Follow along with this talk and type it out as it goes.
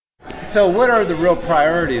So what are the real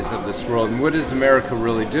priorities of this world, and what is America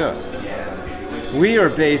really doing? We are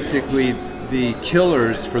basically the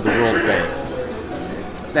killers for the World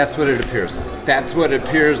Bank. That's what it appears like. That's what it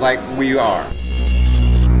appears like we are.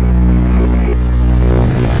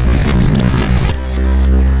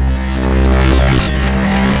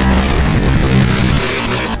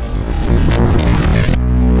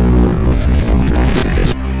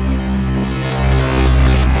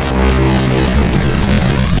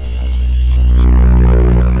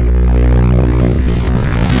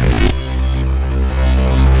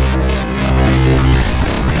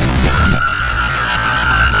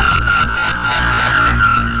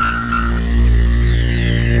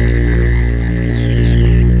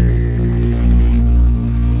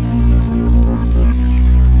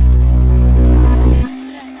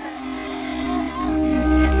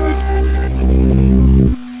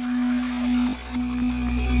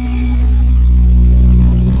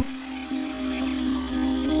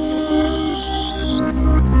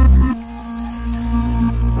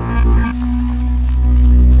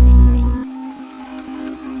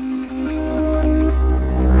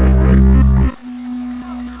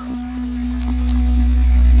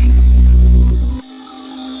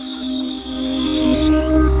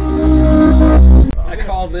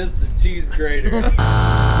 This is a cheese grater.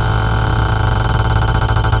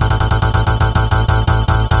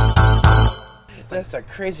 That's a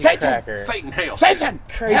crazy Satan! cracker. Satan, hail Satan!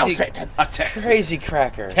 Crazy, Hell, Satan! A Texas. crazy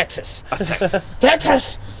cracker. Texas. A Texas.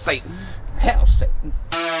 Texas! Satan. Hell, Satan.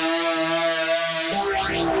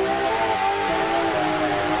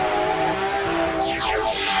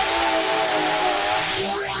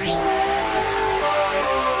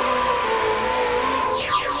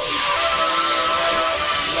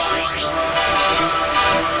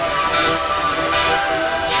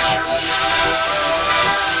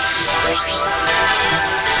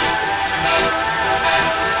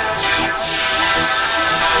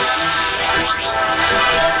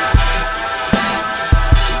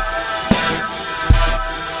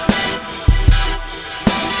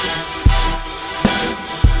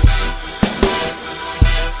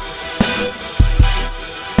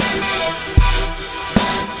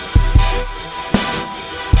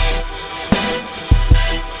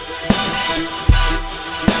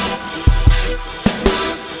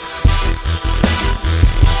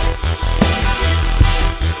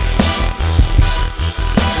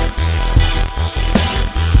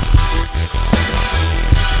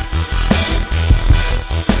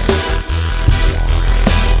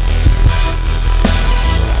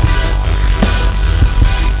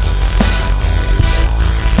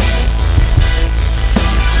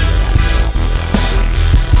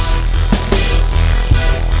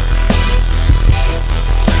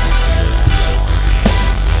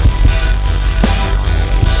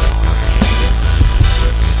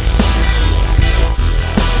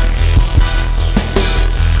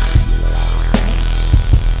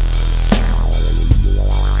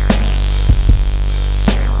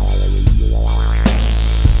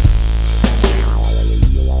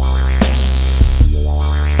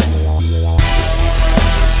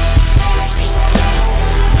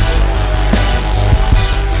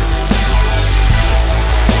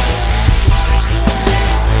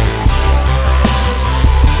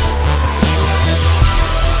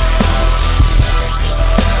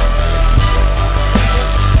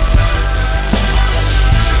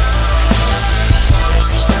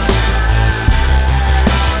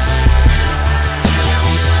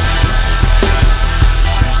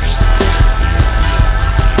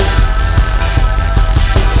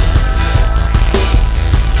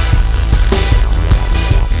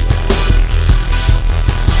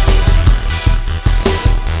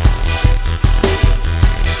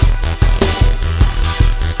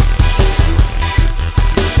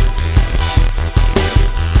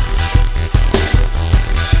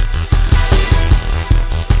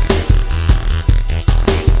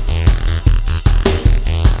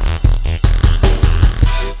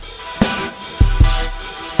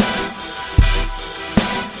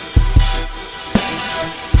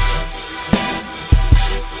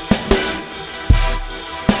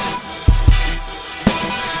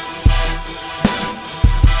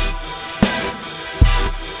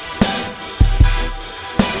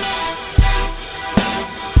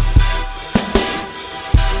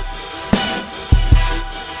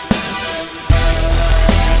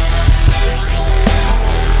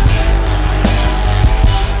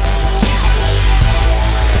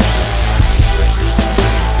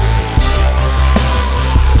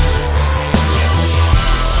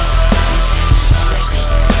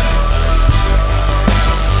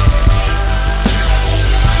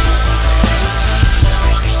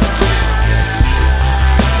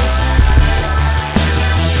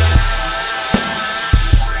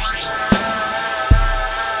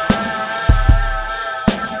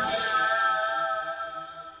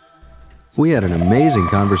 We had an amazing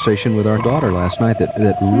conversation with our daughter last night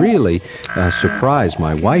that really surprised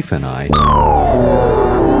my wife and I.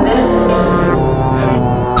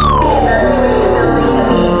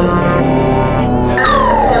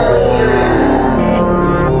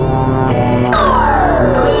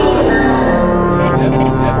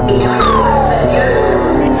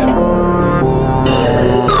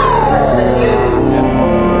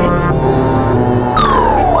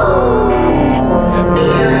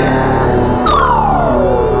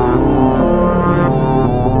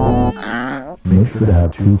 Make sure to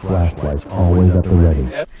have 2 flashlights always at the ready.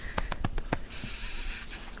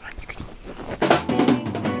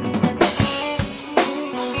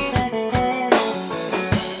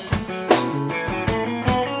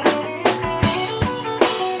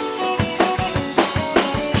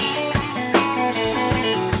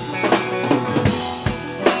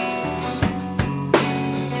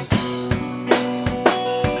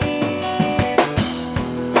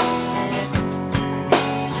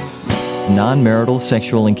 Non-marital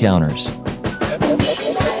sexual encounters.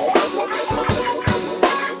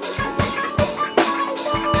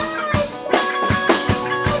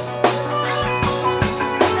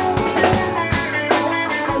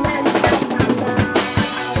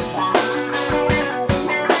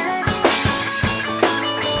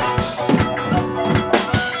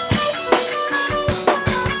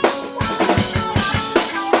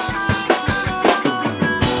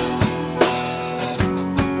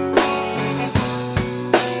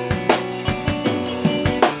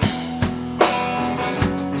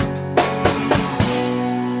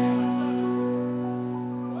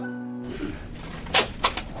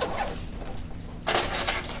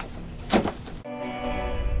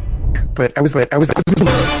 But I was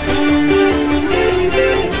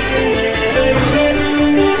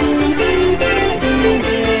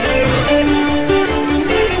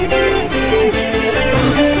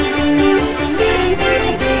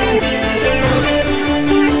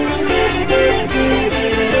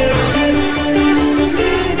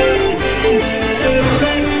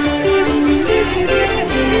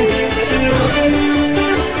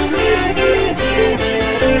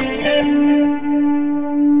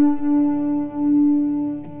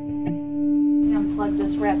Unplug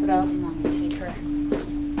this, wrap it up, and I'm gonna take her.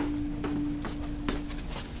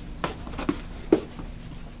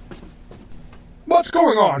 What's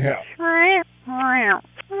going on here?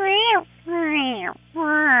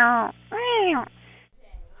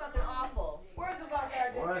 Fucking awful.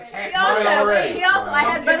 already? He also, I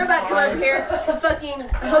had Butterbutt come over here to fucking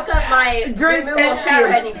hook up my Drink removable that shower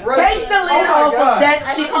shit. head and he broke Take it. the lid off of that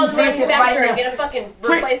I shit called and the drink it right manufacturer and now. get a fucking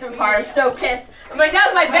replacement part. I'm so pissed. I'm like, that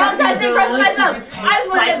was my Valentine's Day present to myself. I just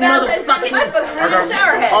want to get Valentine's Day with my fucking removable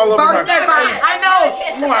shower head. All over Birthday my party. I know.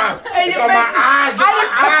 Hey, It's on my eye. Get my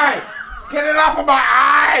eye. Get it off of my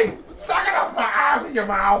eye. Suck it off my eye with your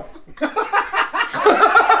mouth.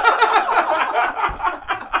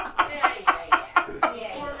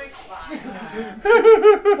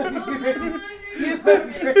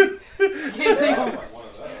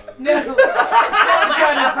 No, I'm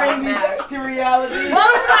trying to bring me back to reality.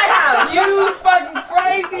 Welcome to my house. You fucking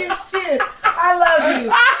crazy as shit. I love you.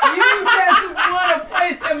 You just want a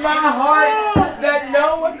place in my heart that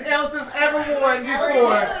no one else has ever worn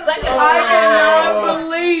before. I cannot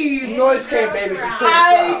believe. Noise came, baby.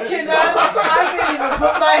 I can't even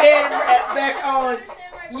put my head back on.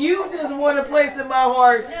 You just want a place in my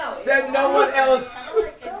heart that no one else.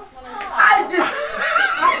 I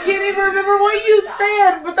can't even remember what you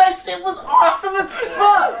said, but that shit was awesome as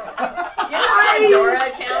fuck. Do you have a Pandora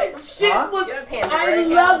account? That shit was. Do you have a Pandora I account?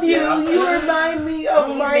 love you. You remind me of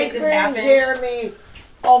You my make this friend happen. Jeremy.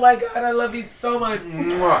 Oh my God, I love you so much.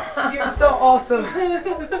 You're so awesome.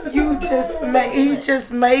 He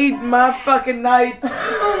just made my fucking night.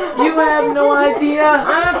 You have no idea.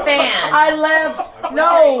 I'm a fan. I laughed.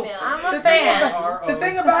 No. I'm a fan. The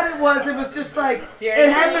thing about it was just like, it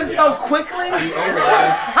happened so quickly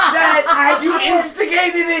that I You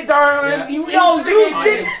instigated it, darling. You No, you instigated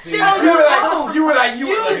did it. shit. You were like,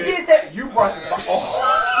 did that. You brought this.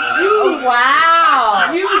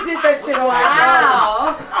 Wow. You did that shit. Wow.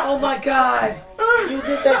 Oh my God. You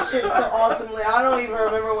did that shit so awesomely. I don't even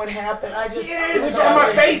remember what happened. It was on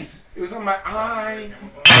my face. It was on my eye.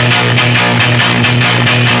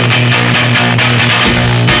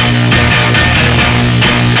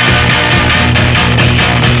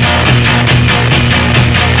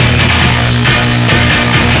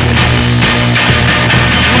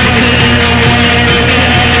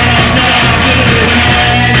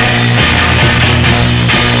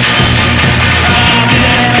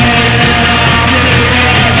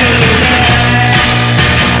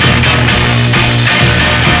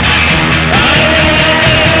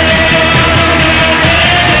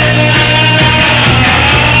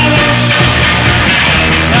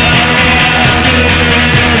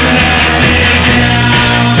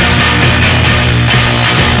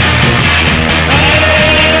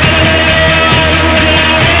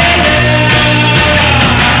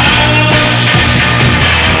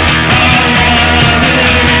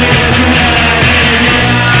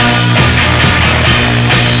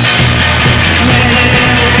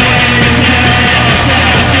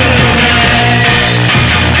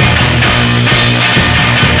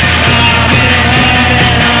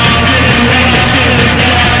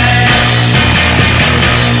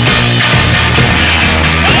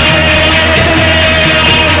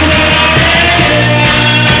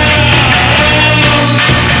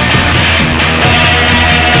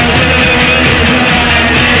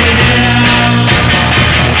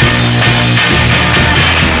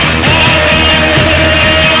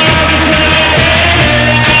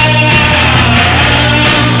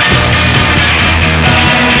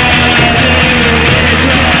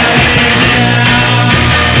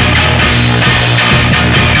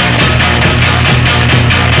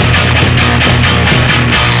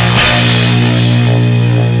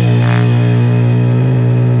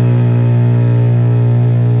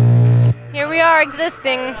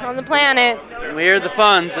 broadcasting on the planet. We're the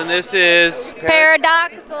Funds, and this is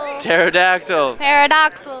Paradoxal. Pterodactyl.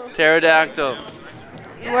 Paradoxal. Pterodactyl.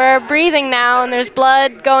 We're breathing now, and there's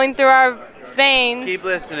blood going through our veins. Keep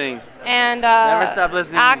listening. And never stop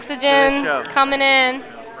listening. Oxygen to this show. coming in.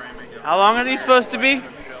 How long are these supposed to be?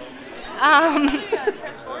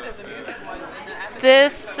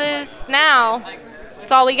 This is now.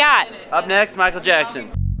 That's all we got. Up next, Michael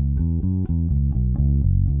Jackson.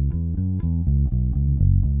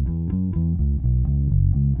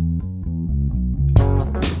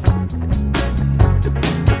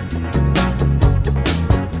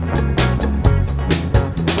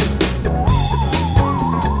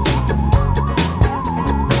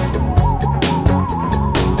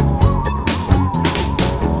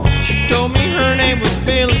 Told me her name was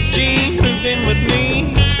Billie Jean, moved in with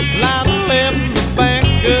me. Line 11, the back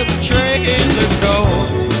of the trailer door.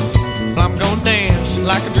 Well, I'm gonna dance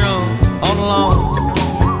like a drum on the lawn.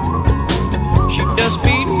 She does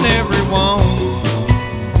beating everyone.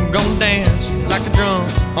 I'm gonna dance like a drum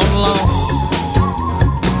on the lawn.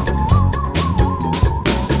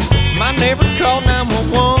 My neighbor called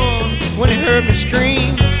 911 when he heard me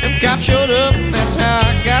scream. Them cops showed up, and that's how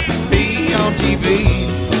I got to be on TV.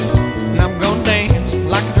 And I'm gonna dance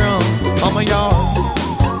like a drum on my yard.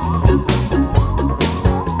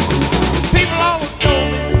 People always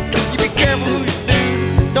told me, you be careful who you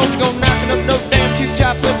do. Don't you go knocking up no damn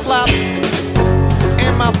two-top flip-flops.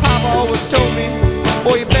 And my papa always told me,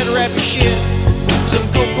 boy, you better have your shit. Some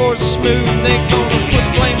cold chords are smooth, they gonna put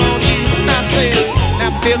the blame on you. And I said,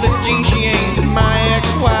 now Billie Jean, she ain't my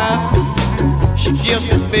ex-wife. She just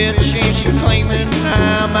a bitch and she claiming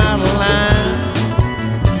I'm out of line.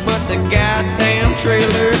 But the goddamn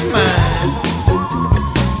trailer's mine.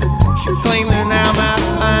 She's claiming I'm out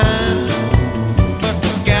of line. But the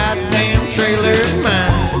goddamn trailer's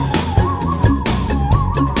mine.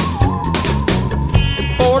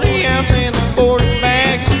 40 ounce and 40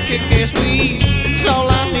 bags of kick-ass weed. That's all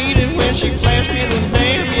I needed when she flashed me the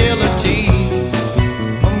damn yellow teeth.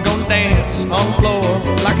 I'm gonna dance on the floor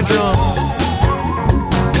like a drum.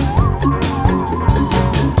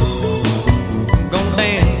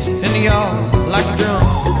 Like a drum.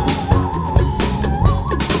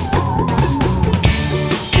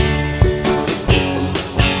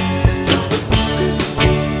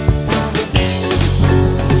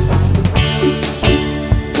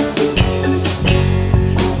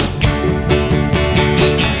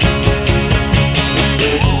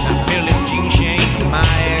 Now Billie Jean, she ain't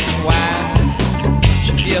my ex-wife.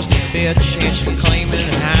 She just a bitch and she's claiming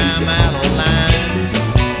I'm out of line.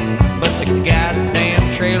 But the goddamn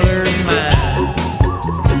trailer's mine.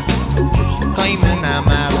 Claiming I'm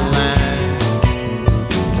out of line.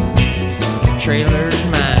 Trailer's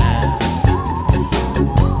mine.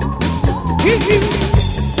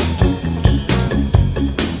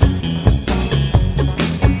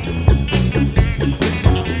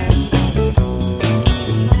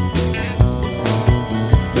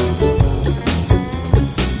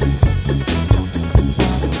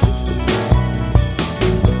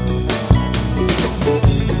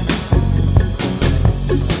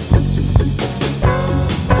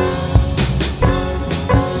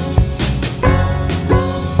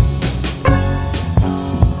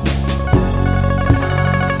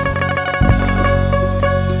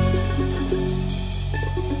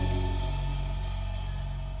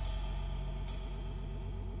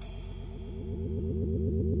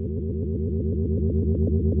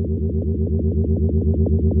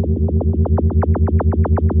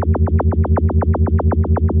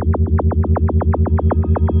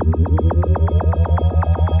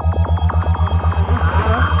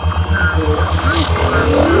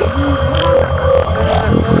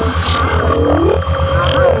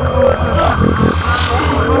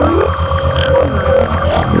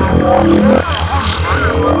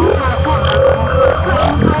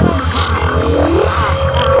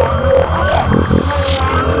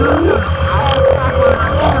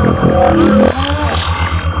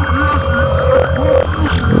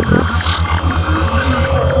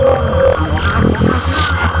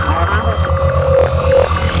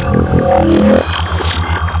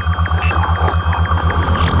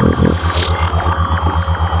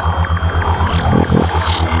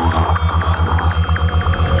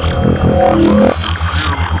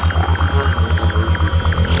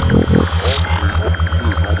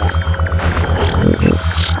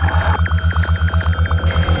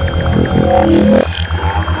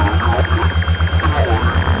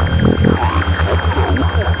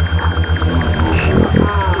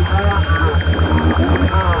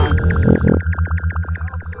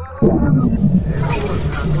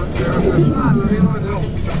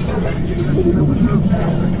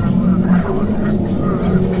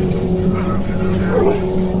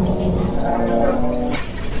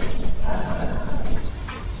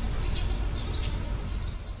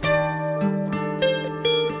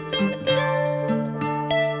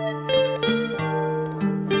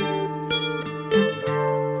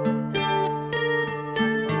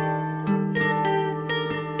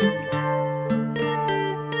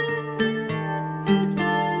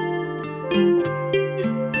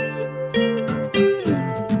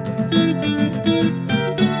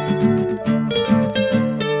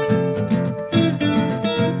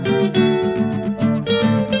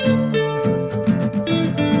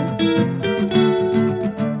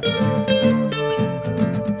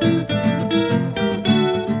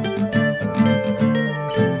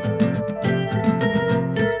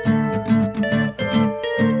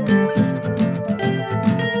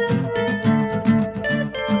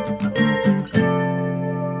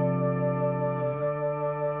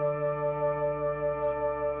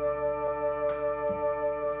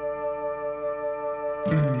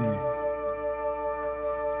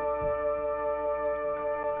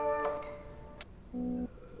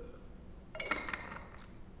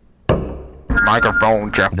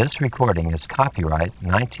 Microphone check. This recording is copyright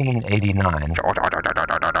 1989.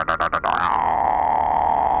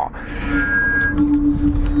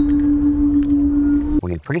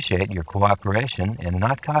 We appreciate your cooperation in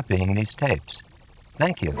not copying these tapes.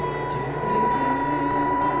 Thank you.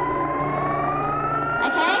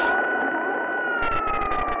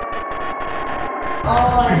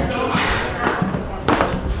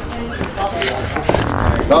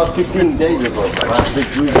 About 15 days ago, last big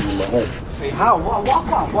week in my head. How? Walk.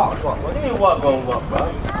 What do you mean walk, bro?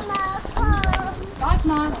 Walk,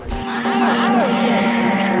 Mom.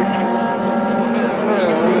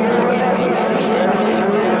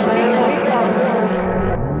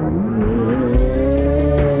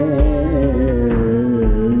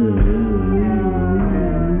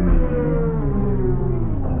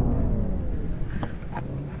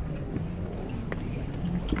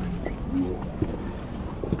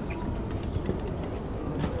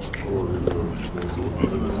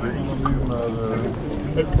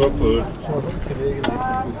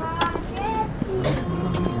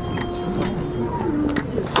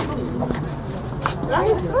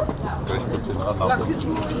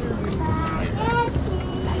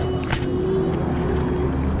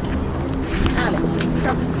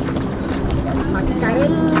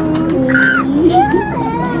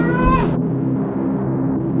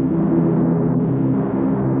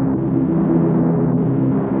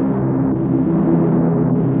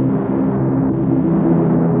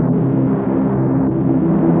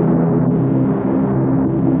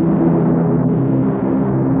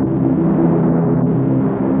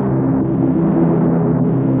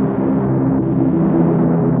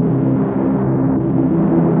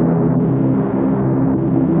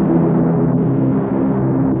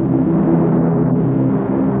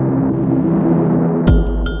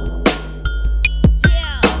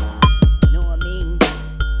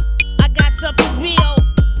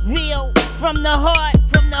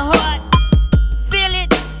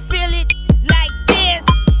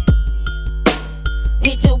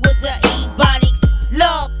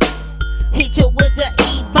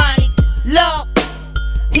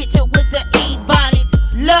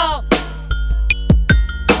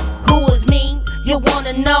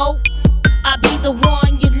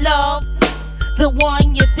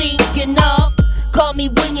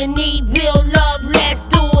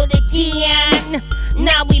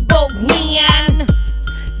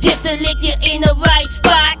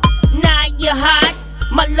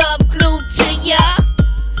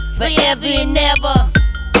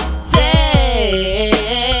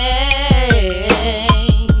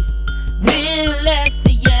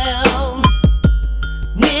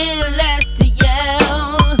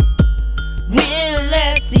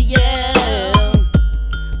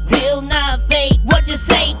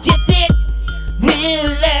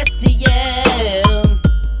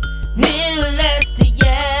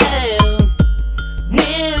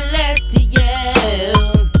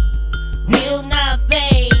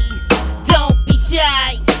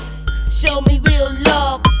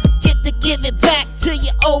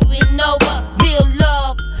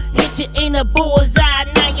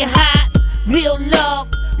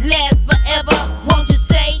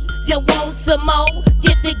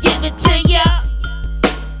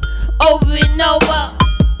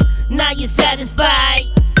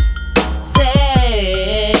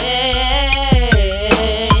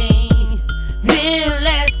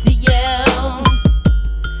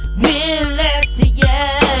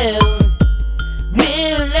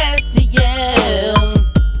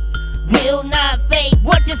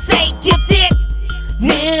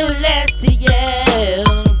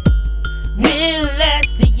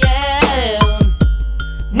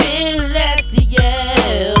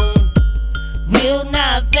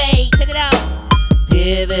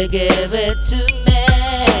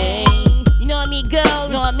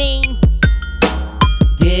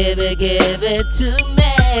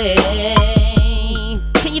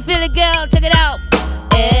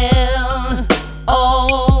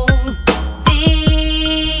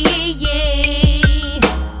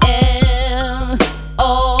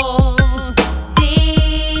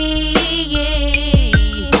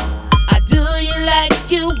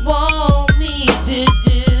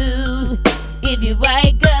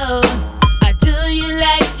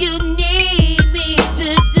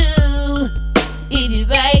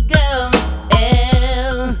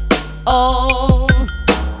 L-O-V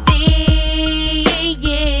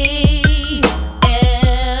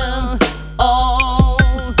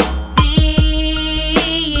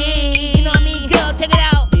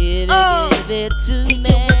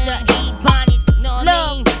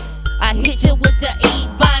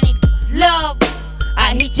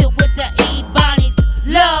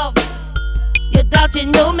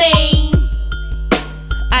mean?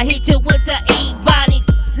 I hit you with the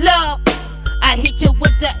Ebonics, love. I hit you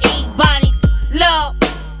with the Ebonics, love.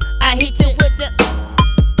 I hit you with the,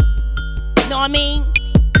 know what I mean?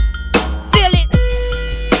 Feel it.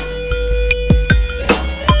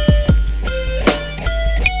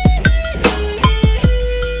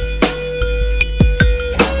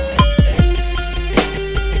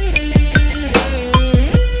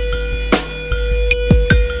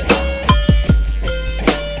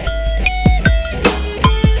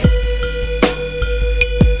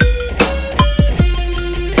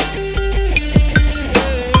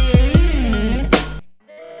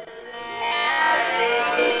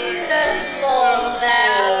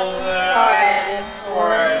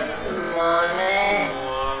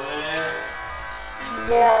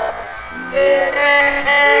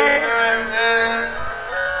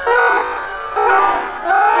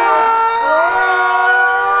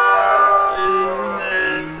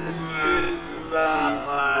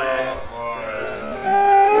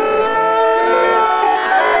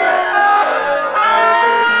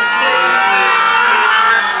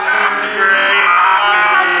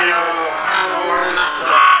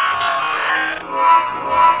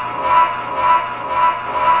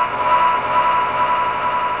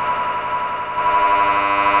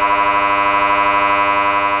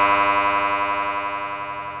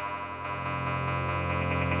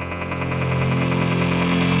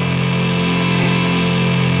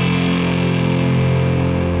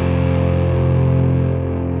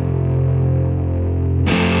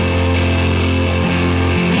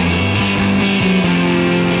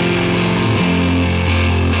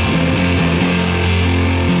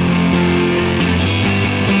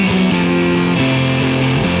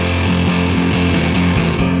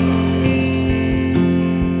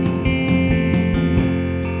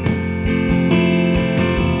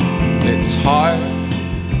 It's hard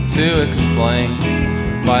to explain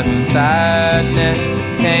why the sadness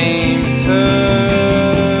came today.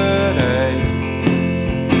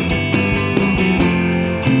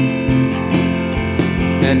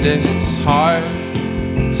 And it's hard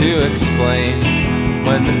to explain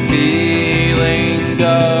when the feeling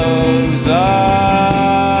goes away.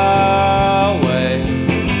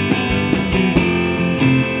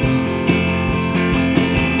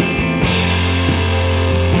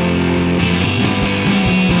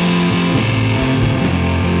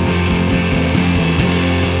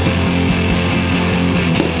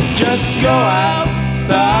 Just go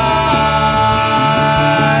outside,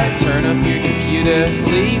 turn off your computer,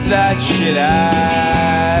 leave that shit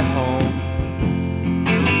at home.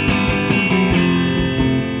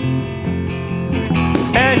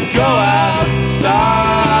 And go outside,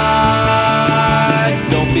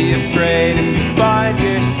 don't be afraid if you find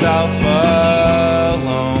yourself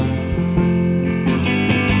alone.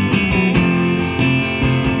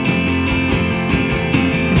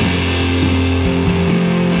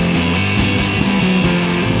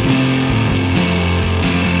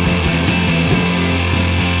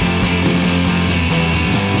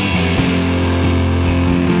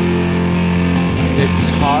 It's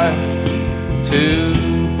hard to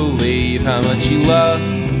believe how much you love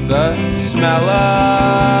the smell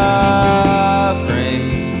of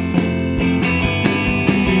rain.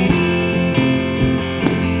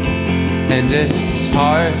 And it's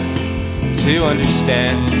hard to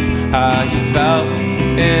understand how you felt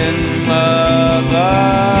in love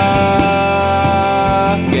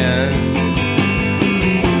again.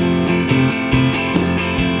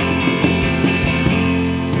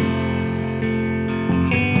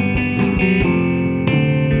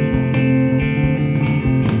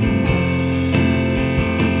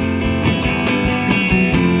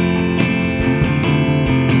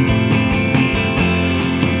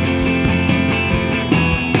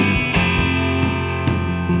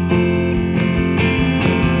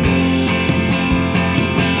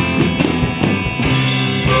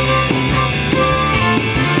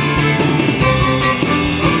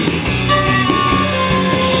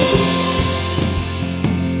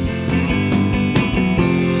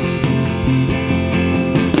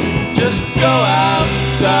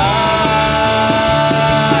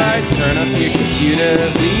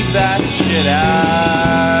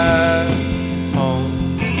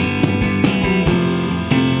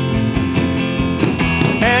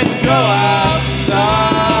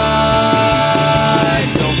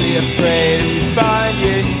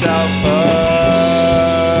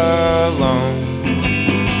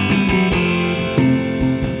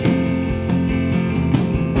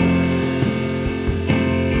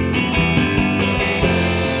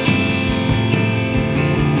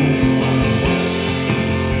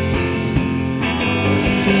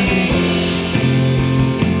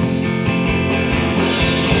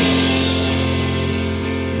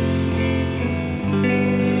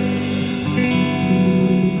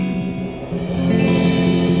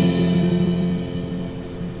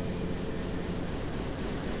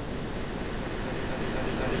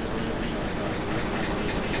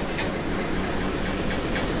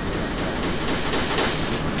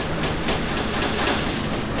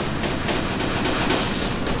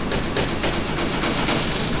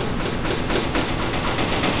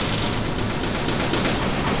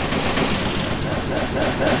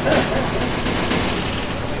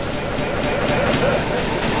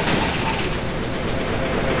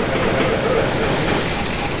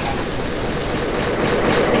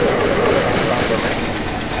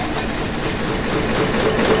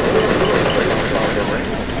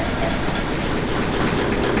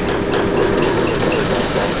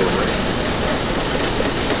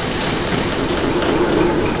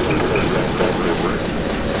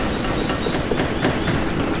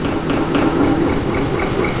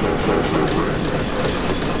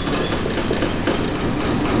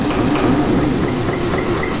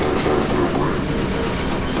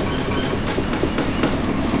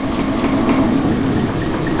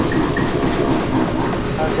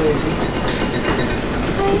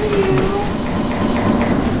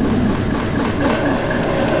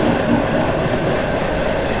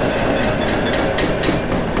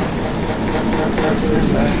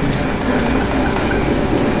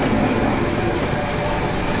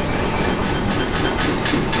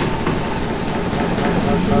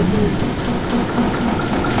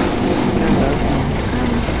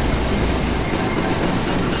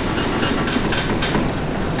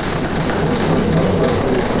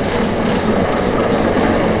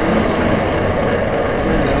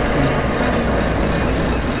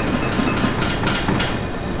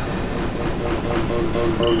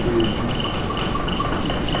 I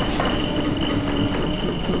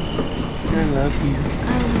love you.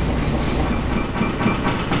 I love you too.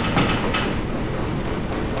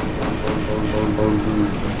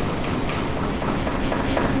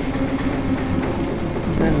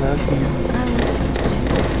 I love you. I love you too.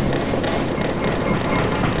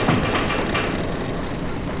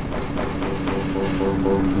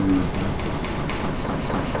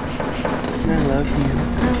 I love you.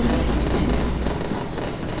 I love you too.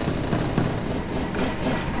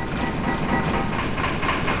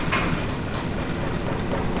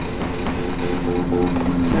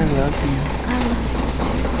 I love you. I love you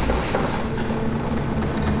too.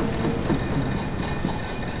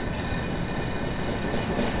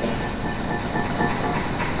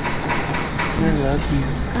 I love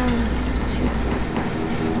you. I love you too.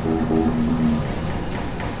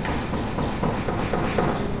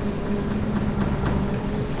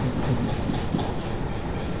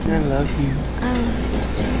 I love you. I love you too. I love you. I love you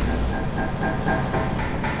too.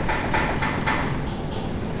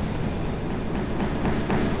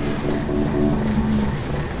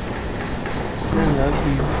 I love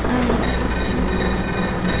you. I love you too.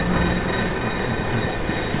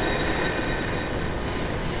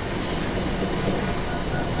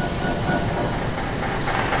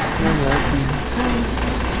 I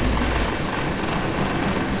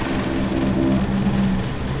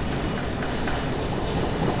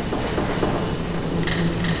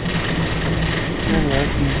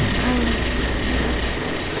love you. I love you too.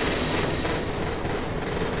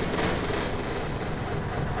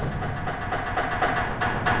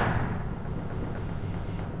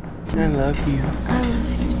 I love you. I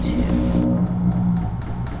love you too.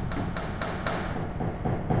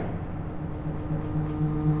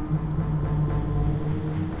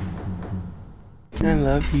 I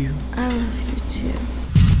love you. I love you too.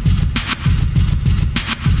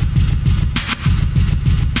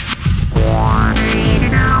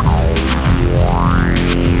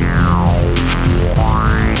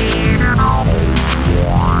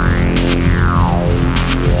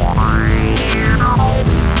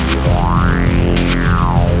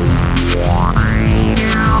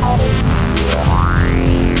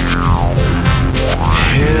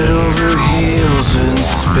 Head over heels in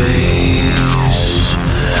space.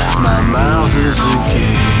 My mouth is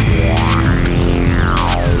agape.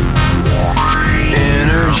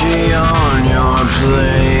 Energy on your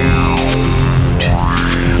plate,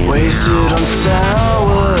 wasted on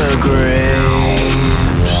sour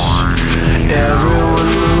grapes. Everyone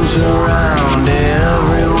moves around,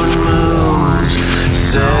 everyone moves,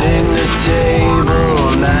 setting the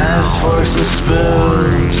table, knives, forks and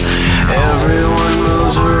spoons. Everyone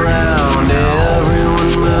moves around,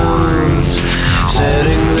 everyone moves,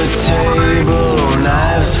 setting the table,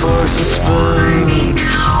 knives, forks and spoons.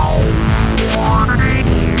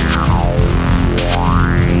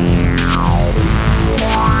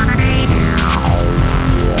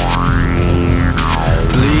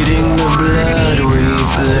 Bleeding the blood we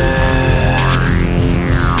bled,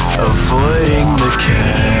 avoiding the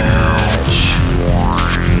catch,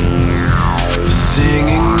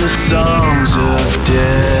 singing the songs of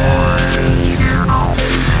death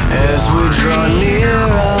as we draw near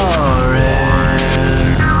our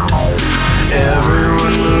end.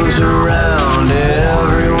 Everyone moves around,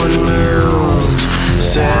 everyone moves,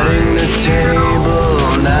 setting the table,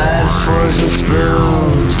 knives, forks and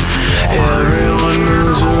spoons. Everyone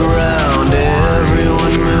moves around,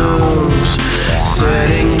 everyone moves,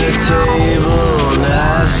 setting the table,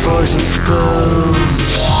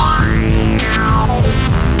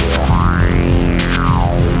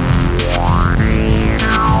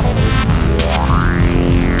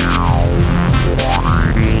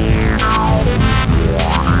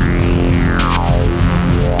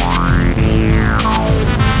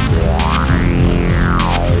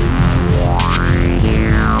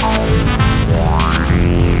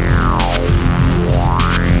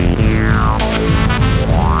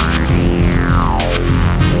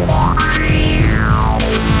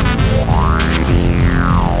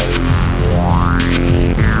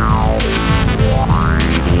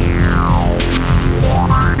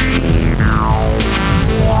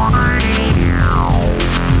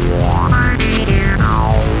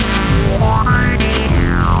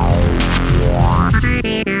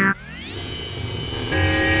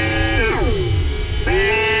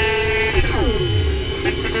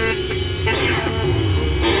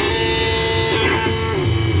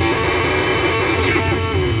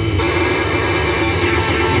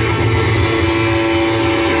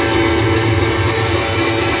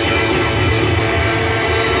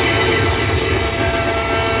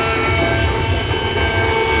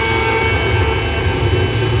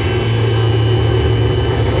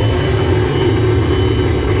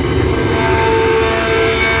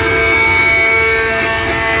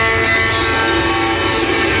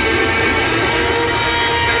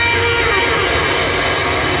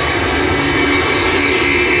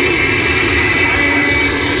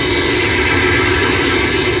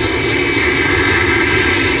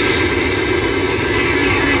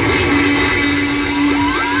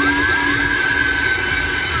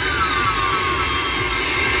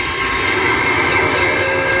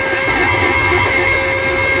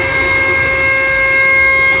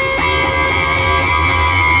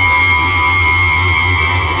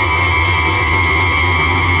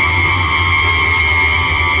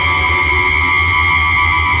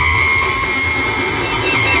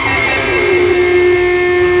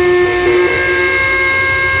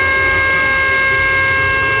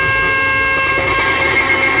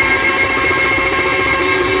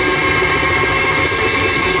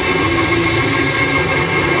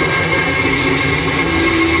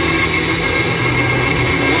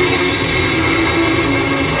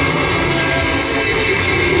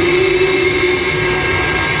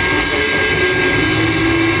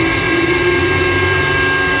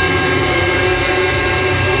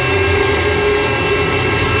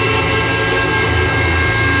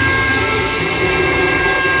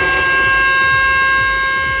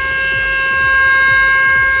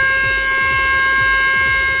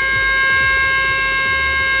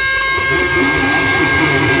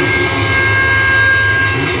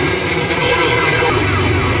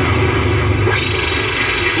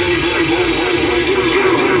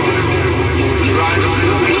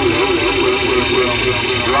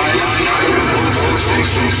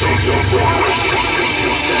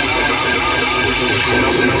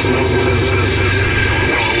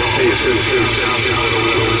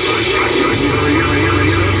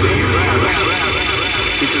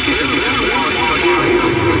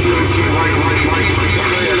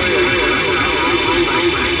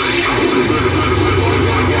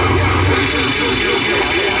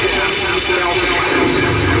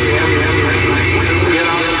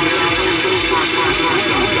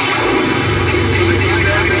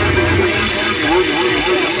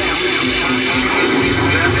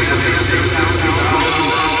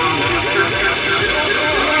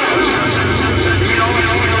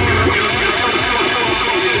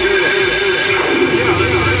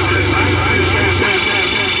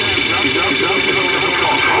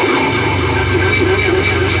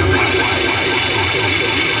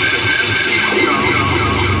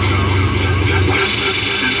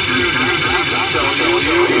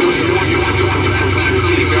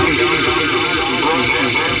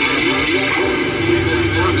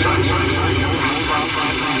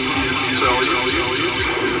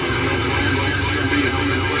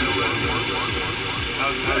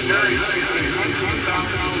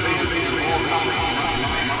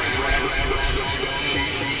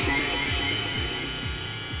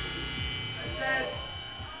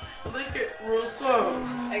 Lick it real slow.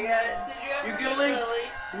 I got it. Did you You can lick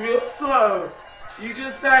real slow. You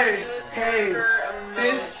can say, hey,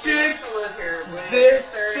 this chick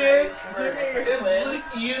is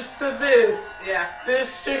used to this. Yeah.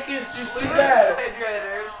 This chick is used to that.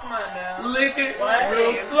 Come on now. Lick it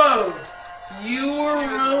real slow. You will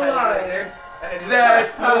realize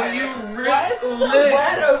that when you lick,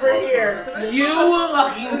 over here? you will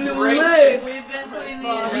lick. We've been cleaning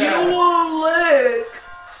You will lick.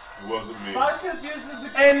 It wasn't me.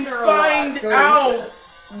 And find out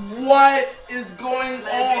what is going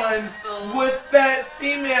on with that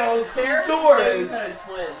female's Taurus.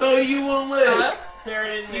 So you will lick. Sarah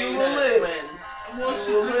didn't You will lick. Well, she's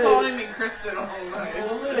will been lick. calling me Kristen all night, You so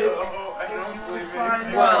will lick. I don't You will believe find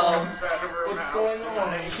anything out comes out of her what's mouth. going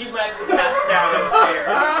on. She might be passed out upstairs.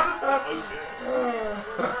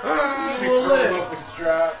 You will lick.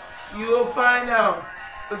 You will find out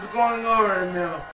what's going on right now.